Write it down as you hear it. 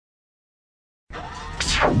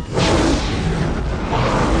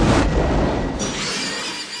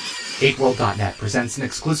GateWorld.net presents an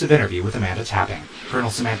exclusive interview with Amanda Tapping, Colonel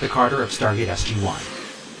Samantha Carter of Stargate SG-1.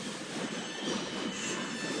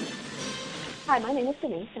 Hi, my name is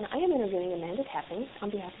Denise, and I am interviewing Amanda Tapping on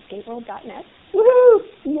behalf of GateWorld.net. Woohoo!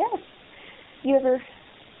 Yes.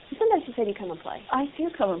 Sometimes you said you come and play. I do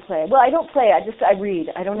come and play. Well, I don't play. I read.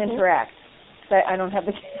 I don't interact. I don't have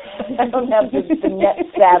the net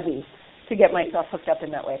savvy to get myself hooked up in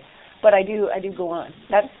that way. But I do go on.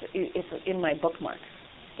 It's in my bookmark,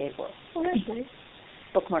 GateWorld. Oh, that's nice.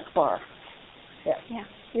 Bookmark bar. Yeah.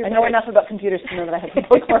 Yeah. I know enough about computers to know that I have a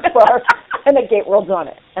bookmark bar and that GateWorld's on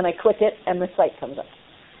it. And I click it and the site comes up.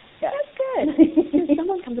 Yeah. That's good.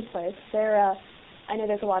 Someone comes to play. I know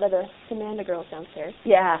there's a lot of the Amanda girls downstairs.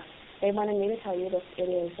 Yeah. They wanted me to tell you that it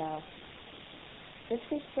is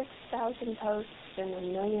 56,000 posts and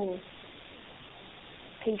 1 million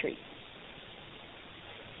page reads.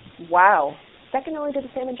 Wow. Second only to the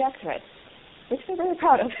Sam and Jack thread, which they're really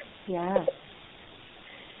proud of. Yeah.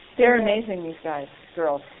 They're amazing, these guys,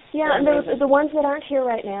 girls. Yeah, and the ones that aren't here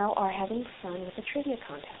right now are having fun with the trivia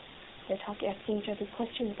contest. They're asking each other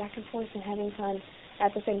questions back and forth and having fun.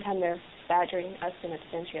 At the same time, they're badgering us in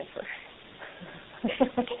absentia for,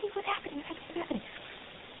 okay, what's happening?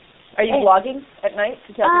 Are you blogging at night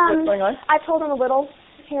to tell people what's going on? I told them a little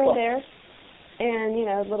here and there,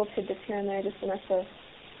 and, little tidbits here and there, just enough to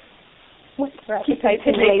make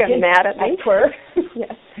them mad at me.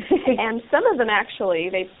 Yes. And some of them, actually,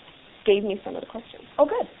 they gave me some of the questions. Oh,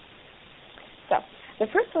 good. So the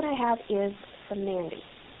first one I have is from Mandy,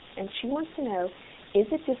 and she wants to know, is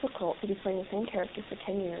it difficult to be playing the same character for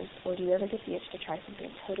 10 years, or do you ever get the itch to try something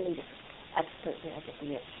totally different? Absolutely, I get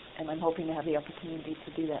the itch, and I'm hoping to have the opportunity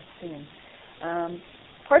to do that soon.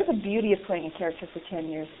 Part of the beauty of playing a character for 10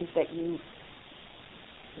 years is that you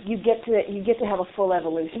get to have a full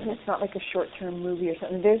evolution. Mm-hmm. It's not like a short-term movie or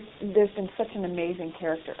something. There's been such an amazing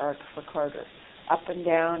character arc for Carter, up and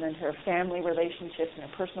down, and her family relationships and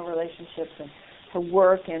her personal relationships and her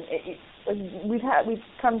work, and we've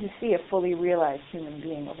come to see a fully realized human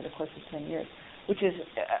being over the course of 10 years, which is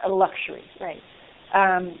a luxury. Right.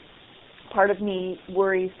 Part of me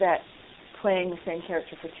worries that playing the same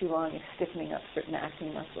character for too long is stiffening up certain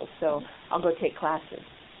acting muscles, so I'll go take classes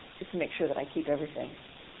just to make sure that I keep everything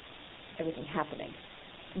happening.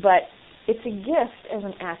 But it's a gift as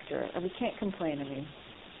an actor, and we can't complain. I mean,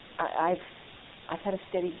 I've had a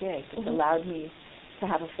steady gig that's allowed me to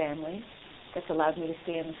have a family, that's allowed me to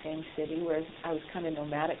stay in the same city, whereas I was kind of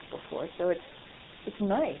nomadic before. So it's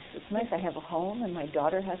nice. It's nice. I have a home, and my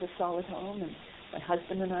daughter has a solid home, and my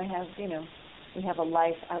husband and I have, we have a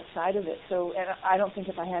life outside of it. So, and I don't think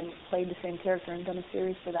if I hadn't played the same character and done a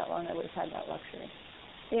series for that long, I would have had that luxury.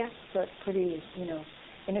 Yeah. So it's pretty,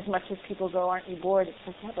 in as much as people go, aren't you bored? It's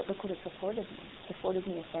like, yeah, but look what it's afforded me. It's afforded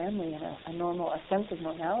me a family and a sense of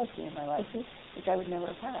normality in my life, which I would never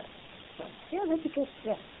have had. So, yeah, that's good.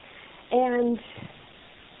 Yeah. And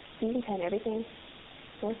season 10, everything,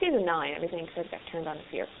 well, season 9, everything sort of got turned on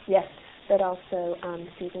its ear. Yes. But also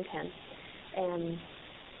season 10. And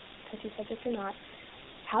touchy subject or not,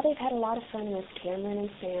 how they've had a lot of fun with Cameron and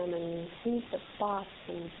Sam and who's the boss.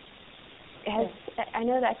 And I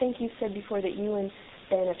know that I think you said before that you and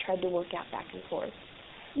Ben have tried to work out back and forth.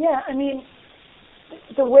 Yeah, I mean,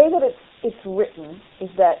 the way that it's written is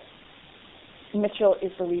that Mitchell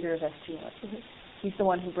is the leader of SG-1. Mm-hmm. He's the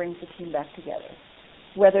one who brings the team back together.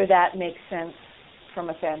 Whether that makes sense from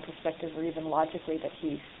a fan perspective or even logically that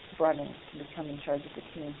he's brought in to become in charge of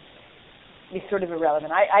the team is sort of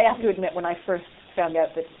irrelevant. I have to admit, when I first found out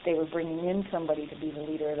that they were bringing in somebody to be the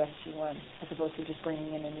leader of SG-1 as opposed to just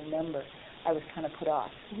bringing in a new member, I was kind of put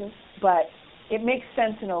off. Mm-hmm. But it makes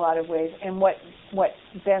sense in a lot of ways, and what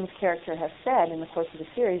Ben's character has said in the course of the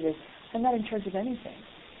series is, I'm not in charge of anything.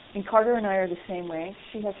 And Carter and I are the same way.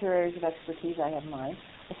 She has her areas of expertise, I have mine.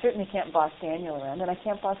 I certainly can't boss Daniel around, and I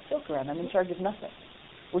can't boss Silk around. I'm in charge of nothing.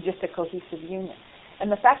 We're just a cohesive unit. And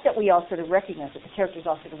the fact that we all sort of recognize it, the characters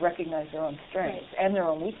all sort of recognize their own strengths and their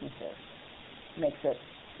own weaknesses, makes it.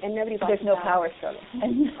 And there's no power struggle.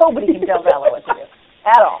 And nobody can tell Vala what to do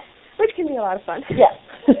at all. Which can be a lot of fun. Yes.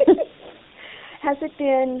 Has it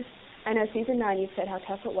been, I know season 9 you said how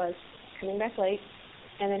tough it was coming back late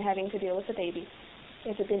and then having to deal with the baby.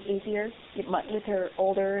 Has it been easier with her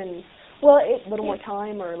older and a little more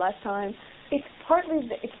time or less time? It's partly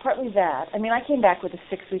that. I mean, I came back with a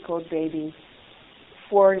 6-week-old baby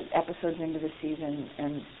 4 episodes into the season,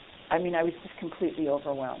 and I mean, I was just completely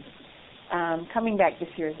overwhelmed. Coming back this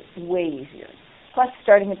year is way easier. Plus,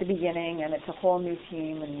 starting at the beginning, and it's a whole new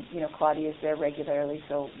team, and Claudia's there regularly,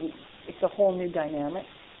 so it's a whole new dynamic.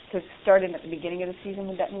 So starting at the beginning of the season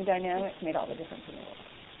with that new dynamic made all the difference in the world.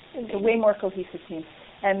 It's a way more cohesive team.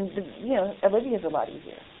 And, Olivia's a lot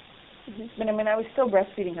easier. Mm-hmm. But, I was still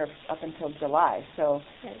breastfeeding her up until July, so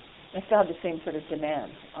Right. I still had the same sort of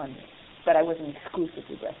demands on me. But I wasn't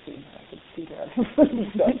exclusively breastfeeding her. I could feed her other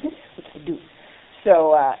food stuff, which I do.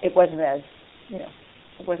 So it wasn't as,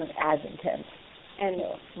 it wasn't as intense. And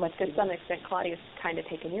much to some extent, Claudia's kind of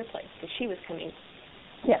taken your place because she was coming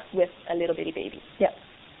Yeah. with a little bitty baby. Yeah.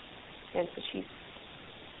 And so she's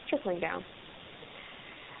trickling down.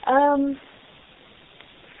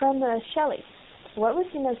 From Shelley, what was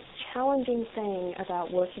the most challenging thing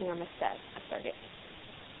about working on the set of Stargate?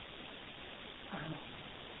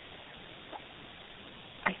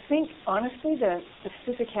 I think, honestly, the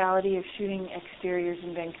physicality of shooting exteriors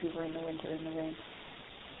in Vancouver in the winter in the rain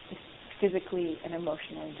is physically and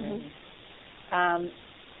emotionally draining. Mm-hmm.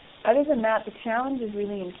 Other than that, the challenge is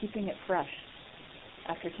really in keeping it fresh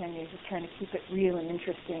after 10 years, of trying to keep it real and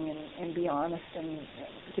interesting and be honest and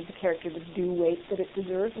give the character the due weight that it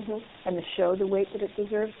deserves and the show the weight that it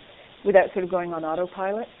deserves without sort of going on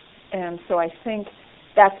autopilot. And so I think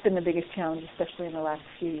that's been the biggest challenge, especially in the last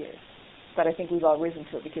few years. But I think we've all risen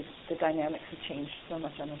to it because the dynamics have changed so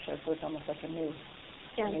much on the show, so it's almost like a new...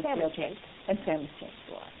 And Sam has changed. And Sam has changed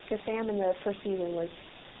a lot. Because Sam in the first season was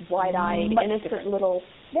wide-eyed, Much innocent different. little...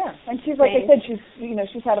 Yeah, and she's, like I said,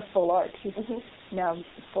 she's had a full arc. She's now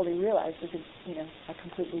fully realized as a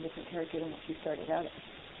completely different character than what she started out as.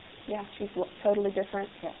 Yeah, she's totally different.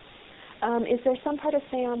 Yeah. Is there some part of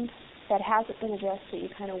Sam that hasn't been addressed that you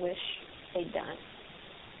kind of wish they'd done?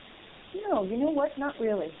 No, you know what? Not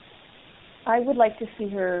really. I would like to see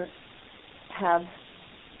her have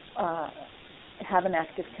an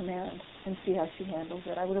active command and see how she handles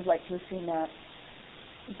it. I would have liked to have seen that.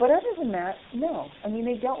 But other than that, no. I mean,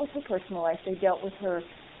 they dealt with her personal life. They dealt with her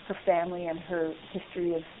family and her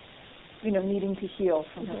history of, needing to heal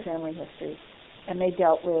from her family history. And they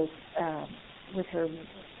dealt with her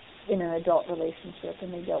in an adult relationship,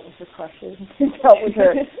 and they dealt with her crushes. They dealt with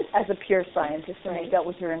her as a pure scientist, and they dealt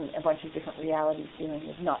with her in a bunch of different realities, dealing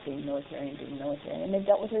with not being military and being military. And they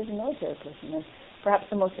dealt with her as a military person. And perhaps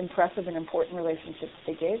the most impressive and important relationship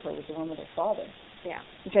they gave her was the one with her father. Yeah.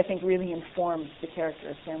 Which I think really informs the character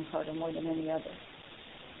of Sam Carter more than any other.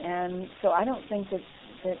 And so I don't think that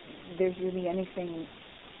there's really anything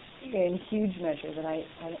in huge measure that I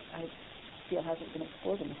feel hasn't been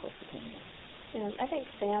explored in the course of 10 years. Yeah, I think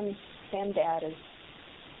Sam Dad is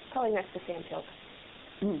probably next to Sam Pilk.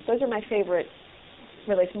 Those are my favorite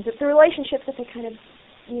relationships. The relationships that they kind of,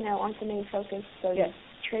 aren't the main focus. So you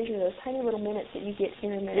treasure those tiny little minutes that you get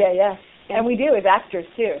here and there. Yeah. And we do as actors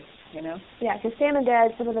too. Yeah, because Sam and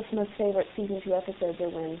Dad, some of the most favorite season 2 episodes are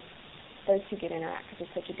when those two get interact because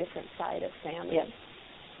it's such a different side of Sam. Yeah.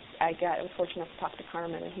 I was fortunate enough to talk to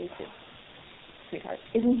Carmen, and he's a sweetheart.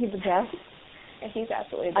 Isn't he the best? And he's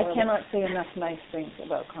absolutely adorable. I cannot say enough nice things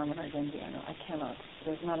about Carmen Argenziano. I cannot.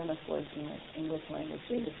 There's not enough words in the English language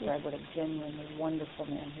to describe what a genuinely wonderful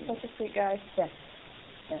man he is. Such a sweet guy. Yes.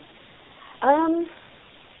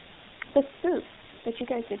 The spoof that you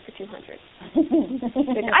guys did for 200.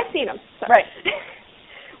 I've seen them. So. Right.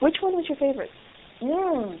 Which one was your favorite?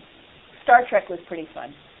 Star Trek was pretty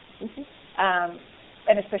fun.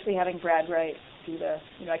 And especially having Brad Wright do the,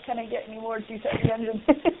 I can't get any more juice out of the engine.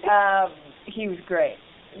 He was great.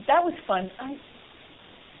 That was fun.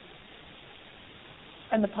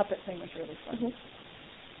 And the puppet thing was really fun.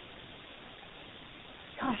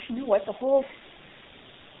 Gosh, you know what? The whole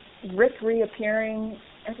Rick reappearing,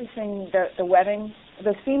 everything, the wedding,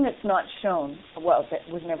 the scene that's not shown, well, that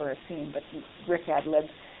was never a scene, but Rick ad-libbed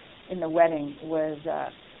in the wedding was,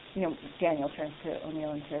 Daniel turns to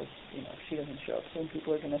O'Neill and says, if she doesn't show up, then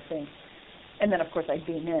people are going to think. And then, of course, I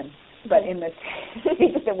beam in. But in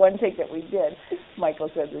the one take that we did, Michael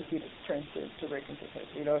said this, he turns to Rick and says,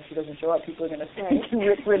 if she doesn't show up, people are going to think. And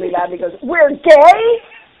Rick really loudly goes, "We're gay?"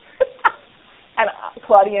 And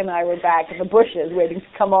Claudia and I were back in the bushes waiting to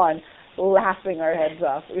come on, laughing our heads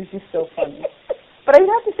off. It was just so funny. But I would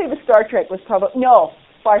have to say the Star Trek was probably,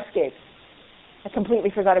 Farscape. I completely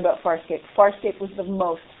forgot about Farscape. Farscape was the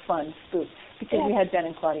most fun spoof because we had Ben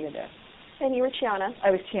and Claudia there. And you were Chiana. I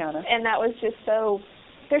was Chiana. And that was just so,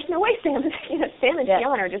 there's no way Sam and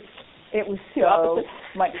Chiana are just It was two so opposites.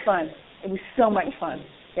 much fun. It was so much fun.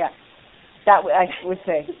 Yeah. That, I would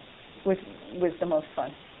say, was the most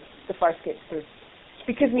fun. The Farscape spoof.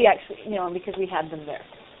 Because we actually, because we had them there.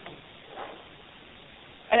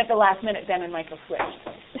 And at the last minute, Ben and Michael switched.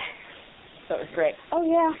 So it was great. Oh,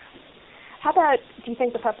 yeah. How about, do you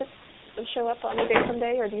think the puppets will show up on the day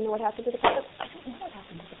someday, or do you know what happened to the puppets? I don't know what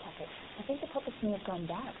happened to the puppets. I think the puppets may have gone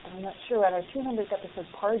back, but I'm not sure. At our 200th episode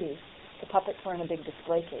party, the puppets were in a big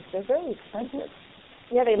display case. They're very expensive.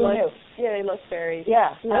 Yeah, they Who look. knew? Yeah, they look very.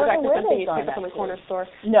 Yeah. You I know, don't back know to where something they've you gone, pick up from the actually. corner store.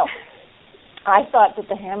 No. I thought that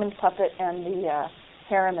the Hammond puppet and the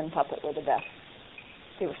Harriman puppet were the best.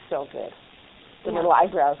 They were so good. The little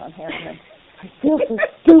eyebrows on Harriman. I feel so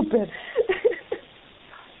stupid.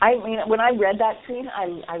 I mean, when I read that scene,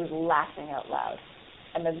 I was laughing out loud.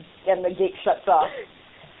 And the gate shuts off.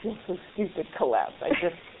 I feel so stupid collapse. I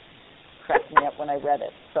just cracked me up when I read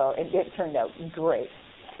it. So it turned out great.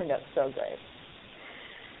 It turned out so great.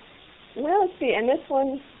 Well, let's see. And this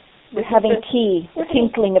one. We're having tea, the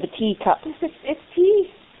tinkling of a teacup. It's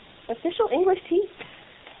tea. Official English tea.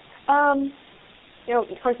 You know,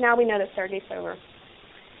 of course, now we know that Stargate's over.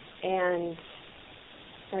 And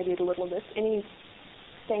I did a little of this.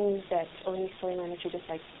 Anything that, or any storyline that you're just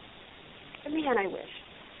like, man, I wish.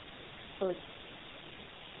 Or,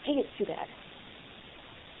 hey, it's too bad.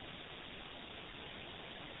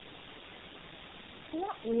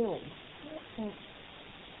 Not really. I don't think.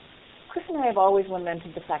 Chris and I have always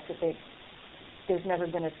lamented the fact that there's never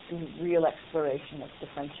been a real exploration of the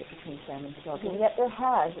friendship between Sam and Phil. And yet there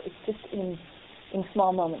has. It's just in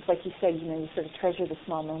small moments. Like you said, you know, you sort of treasure the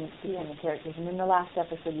small moments between the characters. And in the last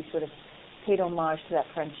episode, you sort of paid homage to that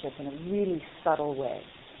friendship in a really subtle way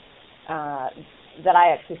that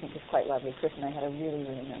I actually think is quite lovely. Chris and I had a really,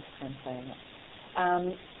 really nice time playing it.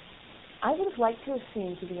 I would have liked to have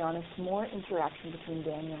seen, to be honest, more interaction between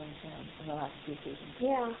Daniel and Sam in the last few seasons.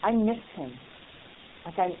 Yeah. I missed him.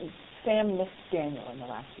 Sam missed Daniel in the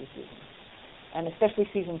last few seasons. And especially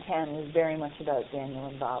season 10 was very much about Daniel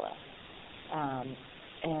and Vala.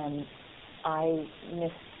 And I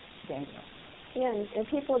missed Daniel. Yeah, and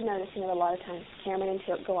people have noticed, you know, a lot of times Cameron and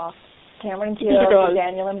Teal go off. Cameron and Teal,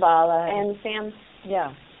 Daniel and Vala. And Sam.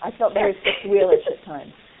 Yeah. I felt very fifth-wheelish at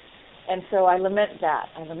times. And so I lament that.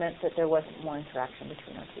 I lament that there wasn't more interaction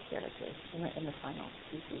between our two characters in the final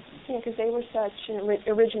two seasons. Yeah, because they were such,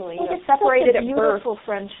 originally, Well, you know, it's separated such a at birth. beautiful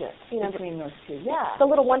friendship between those two. Yeah. The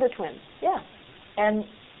little Wonder Twins. Yeah. And,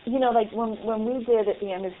 you know, like when we did at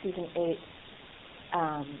the end of season 8,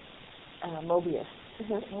 Mobius.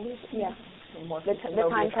 Mm-hmm. Mobius? Yeah. The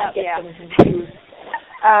time cup, yeah.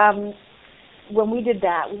 When we did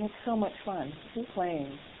that, we had so much fun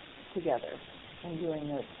playing together and doing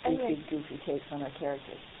the goofy takes on our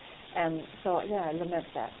characters. And so, yeah, I lament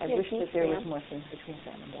that. I wish that there was more things between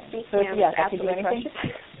Sam and Dan. So, yes, I could do anything.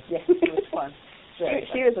 Yes, it was fun.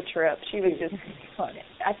 She was a trip. She was just fun.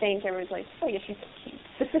 I think everyone's like, oh, yeah, she's so cute.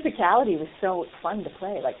 The physicality was so fun to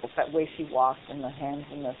play, like the way she walked and the hands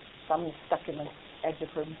and the thumbs stuck in the edge of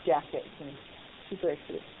her jacket. And she's very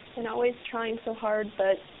cute. And always trying so hard,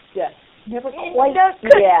 but never quite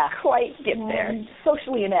get there.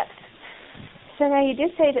 Socially inept. So now you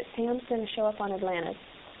did say that Sam's going to show up on Atlantis.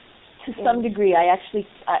 To some degree. I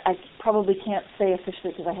probably can't say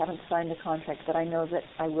officially because I haven't signed the contract, but I know that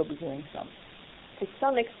I will be doing some. To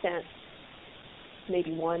some extent,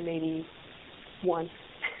 maybe one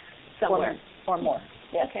somewhere. Or more.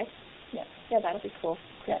 Yeah. Okay. Yeah. Yeah, that'll be cool.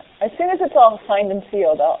 Yeah. As soon as it's all signed and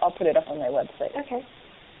sealed, I'll put it up on my website. Okay.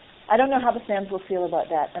 I don't know how the fans will feel about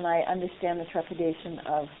that, and I understand the trepidation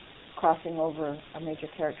of crossing over a major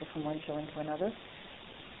character from one show into another.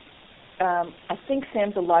 I think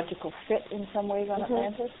Sam's a logical fit in some ways on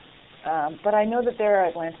Atlantis, but I know that there are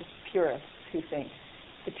Atlantis purists who think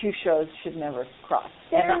the two shows should never cross.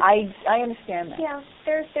 And I understand that. Yeah,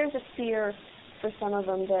 there's a fear for some of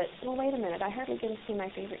them that, well, wait a minute, I hardly get to see my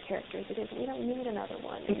favorite characters. We don't need another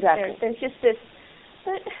one. Exactly. There's just this,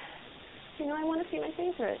 but, you know, I want to see my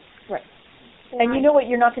favorite. Right. And you know what?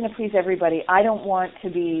 You're not going to please everybody. I don't want to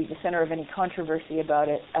be the center of any controversy about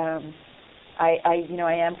it. I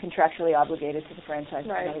am contractually obligated to the franchise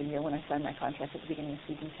for another year. When I signed my contract at the beginning of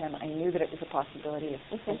season 10, I knew that it was a possibility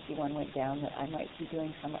if SG1 went down that I might be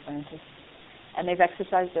doing some Atlantis. And they've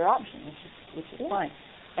exercised their option, which is fine.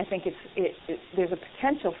 I think there's a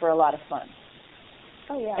potential for a lot of fun.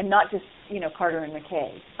 Oh, yeah. And not just, Carter and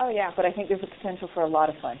McKay. Oh, yeah. But I think there's a potential for a lot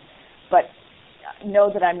of fun. But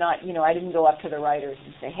know that I'm not, I didn't go up to the writers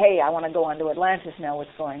and say, hey, I want to go on to Atlantis now, what's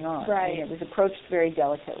going on? Right. I mean, it was approached very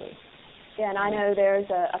delicately. Yeah, and I know there's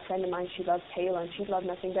a friend of mine, she loves Taylor, and she'd love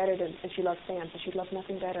nothing better and she loves Sam, so she'd love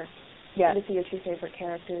nothing better than to see your two favorite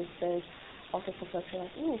characters. There's also some folks who are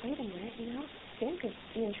like, oh, wait a minute, Sam could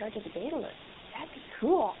be in charge of the Daedalus. That'd be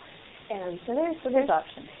cool. And so there's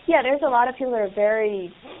options. Yeah, there's a lot of people that are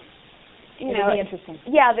very, It'll be interesting.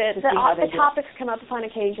 Yeah, the topics come up upon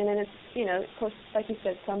occasion, and it's, of course, like you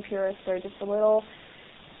said, some purists are just a little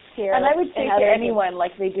scared. And I would say to anyone,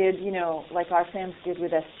 like they did, like our fans did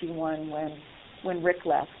with SG1 when Rick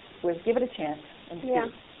left, was give it a chance and see. Yeah.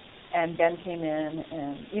 And Ben came in,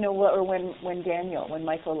 and or when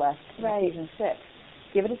Michael left in season 6,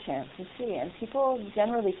 give it a chance and see. And people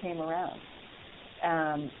generally came around.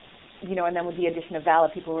 And then with the addition of Vala,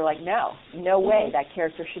 people were like, no way, that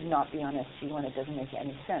character should not be on SG1. It doesn't make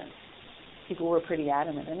any sense. People were pretty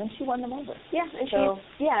adamant, and then she won them over. Yeah, and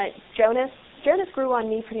Jonas grew on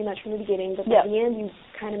me pretty much from the beginning, but by the end you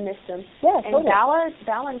kind of missed him. Yeah, and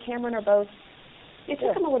Vala and Cameron are both. It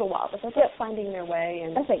took them a little while, but they're both finding their way.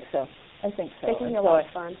 And I think so. Making a lot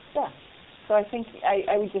of fun. Yeah. So I think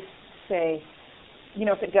I would just say,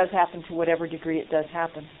 if it does happen, to whatever degree it does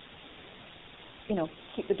happen,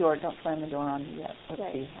 keep the door, don't slam the door on me yet. Let's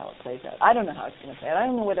see how it plays out. I don't know how it's going to play out. I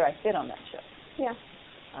don't know whether I fit on that show. Yeah.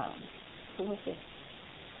 So we'll see.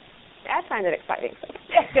 I find it exciting. So.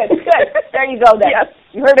 Yeah, good. There you go then. Yes.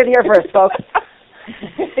 You heard it here first, folks.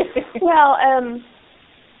 Well,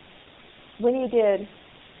 when you did,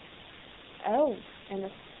 and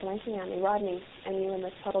it's blanking on me, Rodney, and you and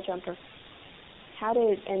the puddle jumper,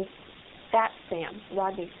 and that Sam,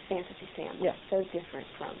 Rodney's fantasy Sam, was so different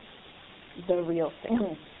from the real Sam.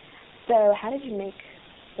 Mm-hmm. So how did you make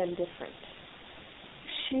them different?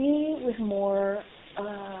 She was more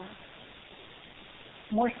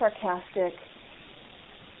sarcastic,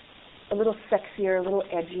 a little sexier, a little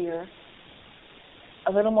edgier,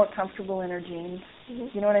 a little more comfortable in her jeans. Mm-hmm.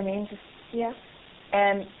 You know what I mean?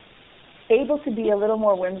 And able to be a little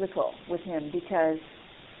more whimsical with him, because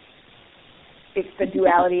it's the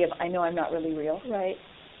duality of, I know I'm not really real. Right.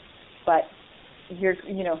 But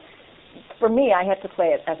for me, I had to play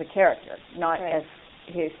it as a character, not as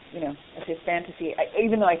his fantasy.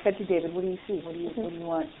 Even though I said to David, "What do you see? What do you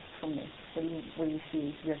want from me? What do you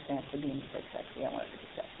see your stance for being so sexy? I want her to be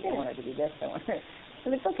sexy. I want her to be this. I want her."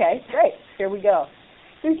 And it's okay, great. Here we go.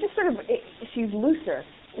 So it's just she's looser,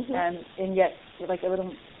 and yet like a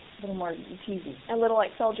little more cheesy. A little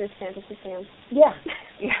like Soldier's fantasy Sam. Yeah.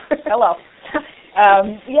 Hello.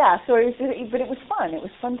 So it was, but it was fun. It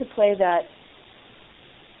was fun to play that.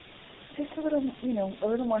 Just a little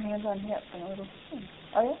more hands on hip and a little.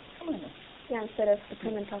 Oh yeah, come on. Yeah, instead of the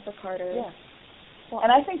prim and proper Carter. Yeah. Well,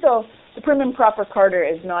 and I think though the prim and proper Carter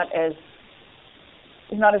is not as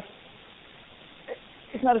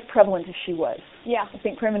prevalent as she was. Yeah. I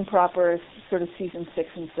think prim and proper is sort of season 6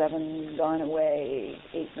 and 7 gone away,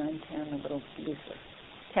 8, 9, 10 a little looser.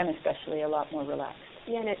 10 especially a lot more relaxed.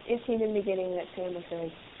 Yeah, and it seemed in the beginning that Sam was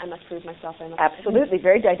very, I must prove myself. Absolutely,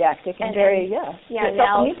 very didactic and very, She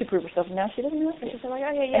now needs to prove herself, and now she doesn't have to. She's like,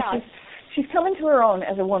 okay, yeah. She's coming to her own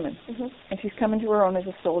as a woman, and she's coming to her own as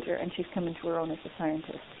a soldier, and she's coming to her own as a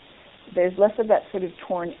scientist. There's less of that sort of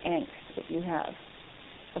torn angst that you have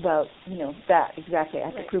about, that exactly. I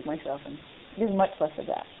have to prove myself, and there's much less of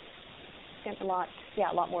that. A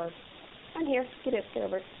lot more. I'm here. Get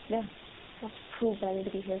over it. Yeah. I have to prove that I need to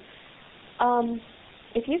be here.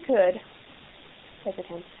 If you could, take the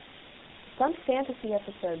time, some fantasy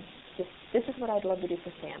episode, this is what I'd love to do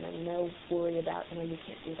for Sam, and no worry about, you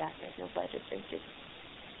can't do that, there's no budget, there's just,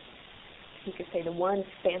 you could say the one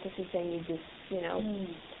fantasy thing you just,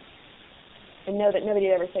 and know that nobody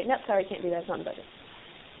would ever say, nope, sorry, can't do that, it's not in the budget.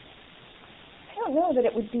 I don't know that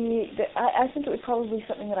it would be, I think it would probably be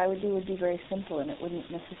something that I would do would be very simple, and it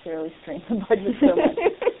wouldn't necessarily strain the budget so much.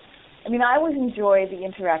 I always enjoy the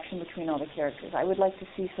interaction between all the characters. I would like to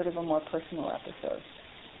see sort of a more personal episode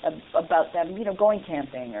about them, going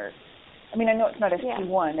camping or, I know it's not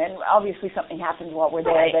SG1, and obviously something happens while we're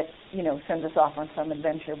there that, sends us off on some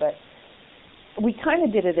adventure, but we kind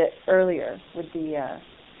of did it earlier with the, I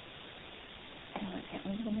can't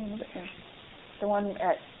remember the name of it now. The one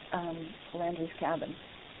at Landry's cabin.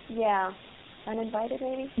 Yeah. Uninvited,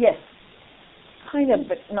 maybe? Yes. Kind of,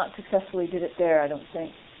 but not successfully did it there, I don't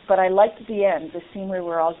think. But I liked the end, the scene where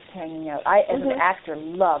we're all just hanging out. I, as an actor,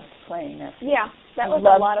 loved playing that. Yeah, that was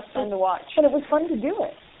a lot of fun to watch. But it was fun to do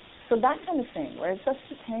it. So that kind of thing, where it's just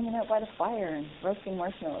hanging out by the fire and roasting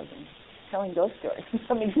marshmallows and telling ghost stories.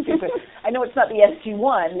 Something stupid. I know it's not the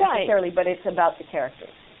SG1 necessarily, but it's about the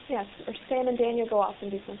characters. Yes, or Sam and Daniel go off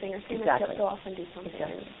and do something, or Sam and Chip go off and do something.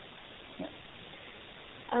 Exactly.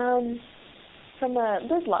 From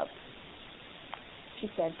Liz Love, she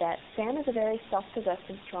said that Sam is a very self-possessed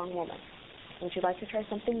and strong woman. Would you like to try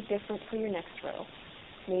something different for your next role?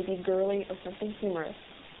 Maybe girly or something humorous?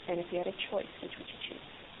 And if you had a choice, which would you choose?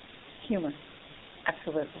 Humor.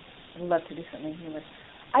 Absolutely. I'd love to do something humorous.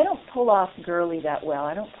 I don't pull off girly that well.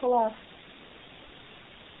 I don't pull off,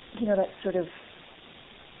 that sort of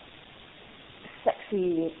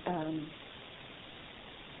sexy,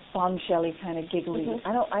 bombshelly kind of giggly.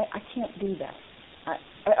 I can't do that.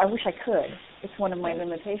 I wish I could. It's one of my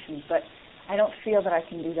limitations, but I don't feel that I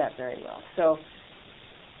can do that very well. So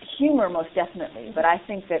humor, most definitely, but I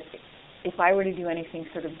think that if I were to do anything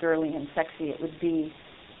sort of girly and sexy, it would be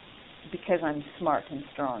because I'm smart and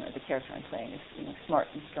strong, or the character I'm playing is smart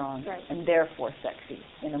and strong, right. and therefore sexy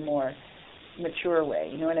in a more mature way.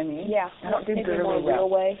 You know what I mean? Yeah. I don't do maybe girly a more well. real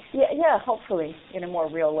way. Yeah, hopefully in a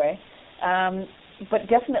more real way. But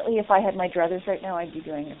definitely, if I had my druthers right now, I'd be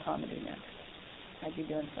doing a comedy next. I'd be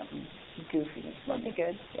doing something goofy and fun. That'd be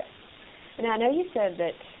good. Yeah. And I know you said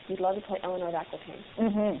that you'd love to play Eleanor of Aquitaine.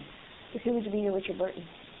 Mm-hmm. But who would be your Richard Burton?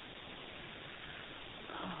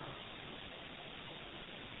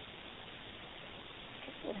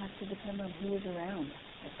 It would have to depend on who was around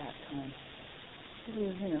at that time. Who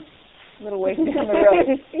was, a little ways down the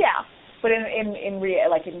road. Yeah. But in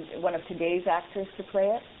one of today's actors to play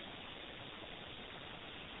it?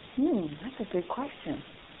 That's a good question.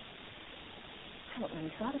 I haven't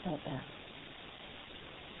really thought about that.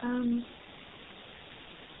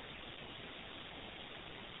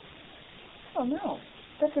 Oh no,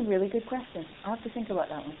 that's a really good question. I'll have to think about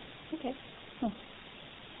that one. Okay.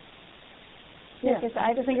 Yeah, I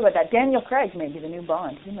have to think about that. Daniel Craig, maybe the new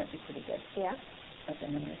Bond. He might be pretty good. Yeah. At the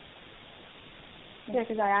end. Yeah,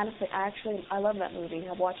 because I love that movie.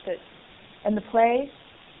 I've watched it. And the play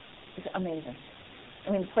is amazing. I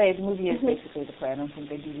mean, the movie is basically the play. I don't think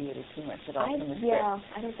they deviated too much at all from the script. Yeah,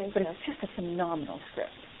 I don't think but so. It's just a phenomenal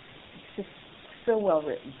script. It's just so well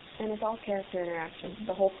written. And it's all character interaction.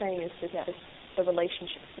 The whole thing is just the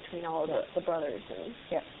relationships between all the brothers. And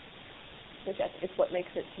which is what makes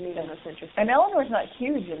it, to me, the most interesting. And Eleanor's not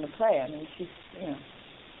huge in the play. I mean, she's,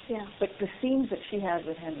 Yeah. But the scenes that she has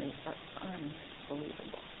with Henry are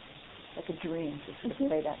unbelievable. Like a dream to sort of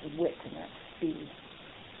play that wit and that speed.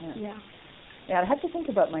 Yeah. Yeah, I'd have to think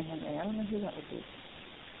about my Henry. I don't know who that would be.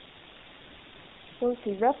 Well, let's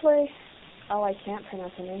see. I can't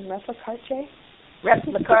pronounce her name. Replicarche?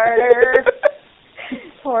 Replicarter.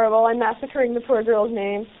 It's horrible. I'm massacring the poor girl's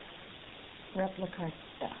name. Replicarter.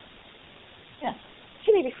 Yeah.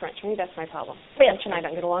 She may be French. Maybe that's my problem. Yeah. French and I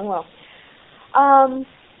don't get along well.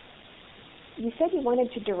 You said you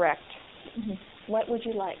wanted to direct. Mm-hmm. What would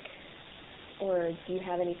you like? Or do you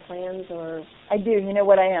have any plans? Or I do. You know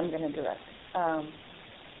what I am going to direct? I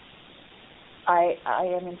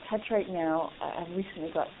am in touch right now. I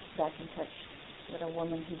recently got back in touch with a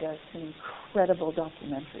woman who does some incredible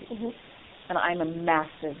documentaries. Mm-hmm. And I'm a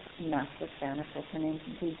massive, massive fan of hers. Her name's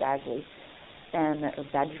Lee Badgley.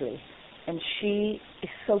 And she is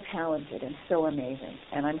so talented and so amazing.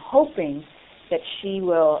 And I'm hoping that she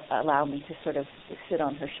will allow me to sort of sit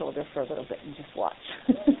on her shoulder for a little bit and just watch.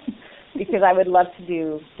 Because I would love to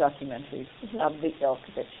do documentaries of the ilk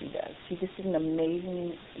that she does. She just did an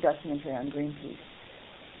amazing documentary on Greenpeace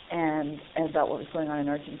and about what was going on in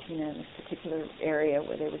Argentina in this particular area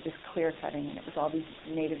where they were just clear cutting, and it was all these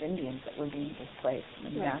native Indians that were being displaced in a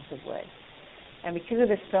massive way. And because of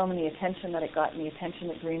this film and the attention that it got and the attention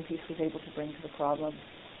that Greenpeace was able to bring to the problem,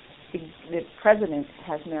 the president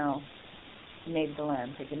has now made the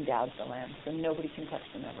land, like endowed the land, so nobody can touch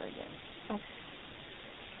them ever again. Okay.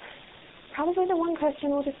 Probably the one question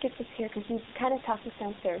we'll just get this here because you kind of talked us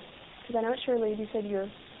downstairs. Because I know at Shirley you said your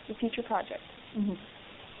future project. Mm-hmm.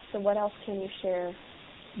 So what else can you share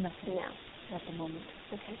Nothing now? at the moment.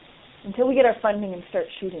 Okay. Until we get our funding and start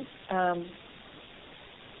shooting.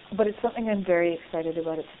 But it's something I'm very excited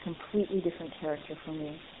about. It's a completely different character for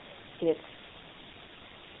me.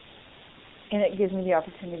 And it gives me the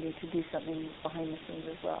opportunity to do something behind the scenes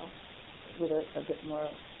as well, with a bit more,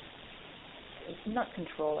 not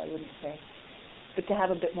control, I wouldn't say, but to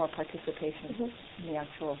have a bit more participation in the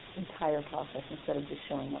actual entire process instead of just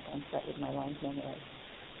showing up on set with my lines memorized.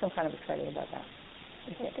 So I'm kind of excited about that.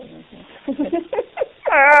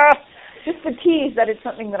 Just the tease that it's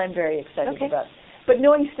something that I'm very excited about. But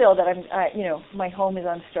knowing still that I'm, my home is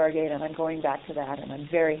on Stargate and I'm going back to that, and I'm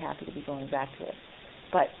very happy to be going back to it.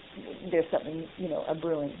 But there's something, a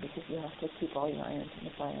brewing because you have to keep all your irons in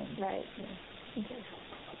the fire. Right. Yeah. Okay.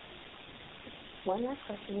 One last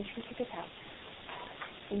question. You should take us out.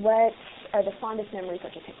 What are the fondest memories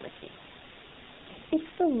that you take with you? It's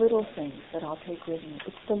the little things that I'll take with me.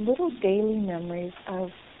 It's the little daily memories of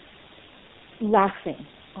laughing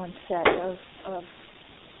on set, of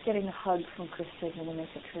getting a hug from Krista in the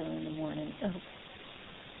makeup trailer in the morning, of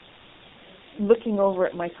looking over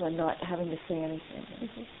at Michael and not having to say anything.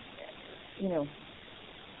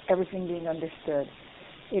 Everything being understood.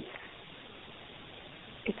 It's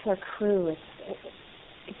our crew.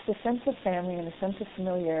 It's the sense of family and a sense of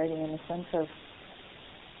familiarity and a sense of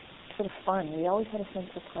sort of fun. We always had a sense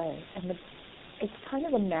of play. And it's kind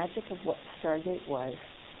of the magic of what Stargate was,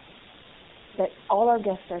 that all our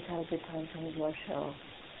guest stars had a good time coming to our show,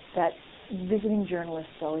 that visiting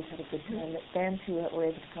journalists always had a good time, that fans who were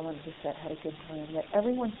able to come onto the set had a good time, that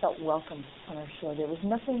everyone felt welcome on our show. There was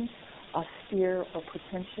nothing austere or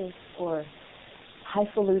pretentious or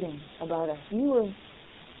highfalutin about us. We were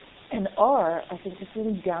and are, I think, just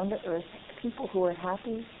really down-to-earth people who are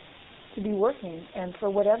happy to be working, and for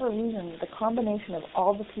whatever reason, the combination of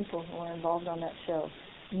all the people who were involved on that show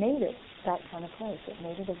made it that kind of place. It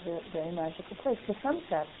made it a very, very magical place, because some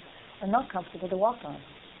sets are not comfortable to walk on.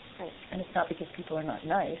 Right. And it's not because people are not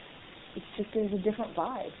nice, it's just there's a different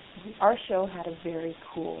vibe. Our show had a very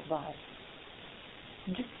cool vibe.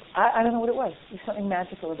 I don't know what it was. There's something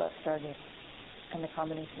magical about Stargate and the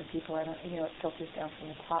combination of people. I don't, it filters down from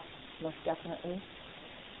the top, most definitely.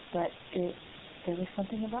 But there was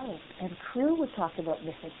something about it. And crew would talk about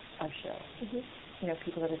missing our show.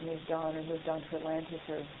 People that had moved on or moved on to Atlantis,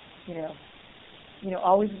 or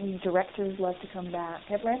always the directors love to come back.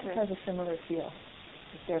 Atlantis has a similar feel.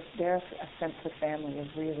 Their a sense of family is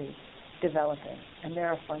really developing, and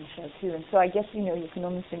they're a fun show too. And so I guess you can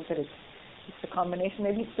only think that it's the combination.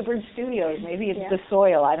 Maybe it's the Bridge Studios, maybe it's the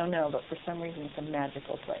soil. I don't know, but for some reason it's a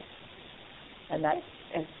magical place. And that,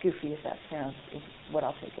 as goofy as that sounds, is what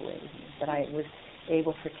I'll take away with me. That I was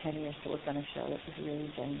able for 10 years to work on a show that was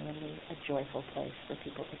really genuinely a joyful place for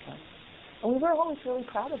people to come. And we were always really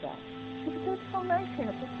proud of that. Because it's so nice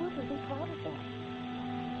here. We're really proud of that.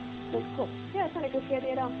 So it's cool. Yeah, it's not a goofy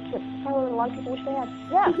idea at all. It's probably a lot of people wish they had.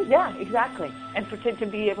 Yeah, exactly. And to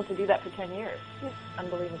be able to do that for 10 years,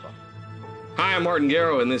 unbelievable. Hi, I'm Martin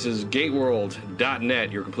Garrow, and this is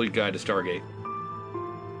GateWorld.net, your complete guide to Stargate.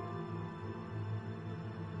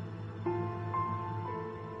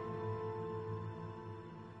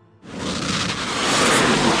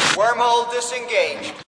 Wormhole disengaged.